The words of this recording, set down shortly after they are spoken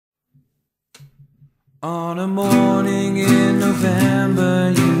On a morning in November,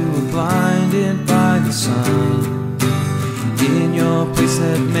 you were blinded by the sun. In your place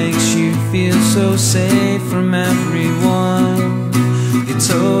that makes you feel so safe from everyone, you're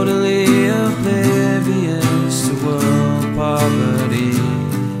totally oblivious to world poverty,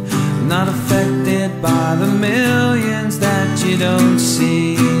 not affected by the millions that you don't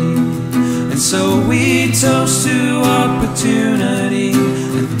see. And so we toast to opportunity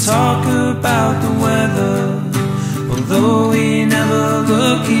and talk about the weather, although we never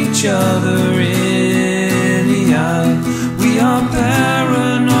look each other in the eye. We are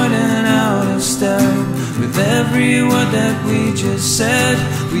paranoid and out of step with every word that we just said.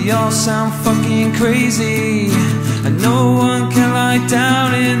 We all sound fucking crazy, and no one can lie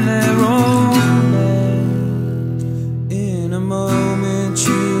down in their own bed. In a moment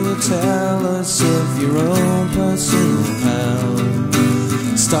you will tell us of your own personal hell,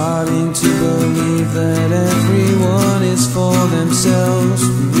 starting to believe that everyone is for themselves.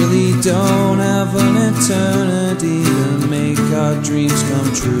 We really don't have an eternity to make our dreams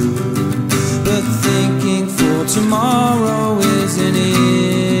come true, but thinking for tomorrow isn't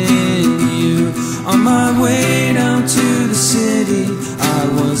in you. On my way down to the city, I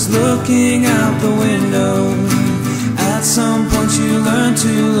was looking out the window. At some point you learn to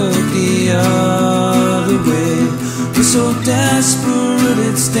look the other way. We're so desperate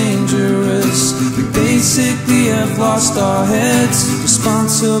it's dangerous. We basically have lost our heads,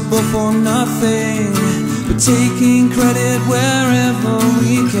 responsible for nothing, but taking credit wherever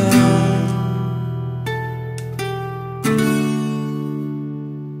we can.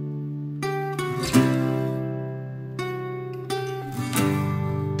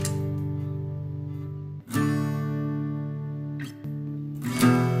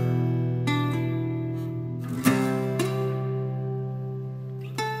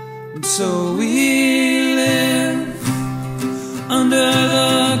 So we live under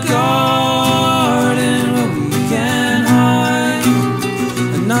the garden where we can hide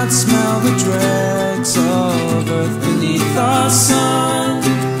and not smell the dregs of earth beneath our sun.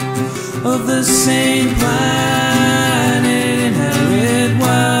 Of the same planet, inherit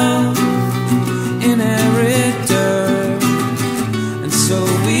wealth, inherit dirt. And so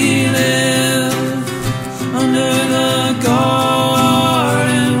we live under the garden,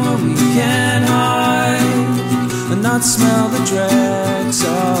 not smell the dregs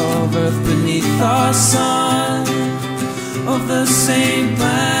of earth beneath our sun. Of the same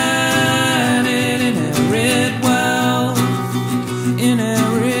planet, inherit wealth,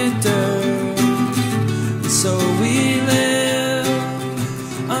 inherit dirt. And so we live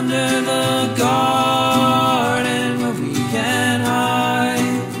under the garden where we can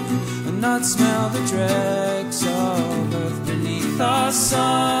hide and not smell the dregs of earth beneath our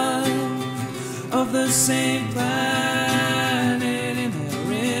sun. Of the same planet.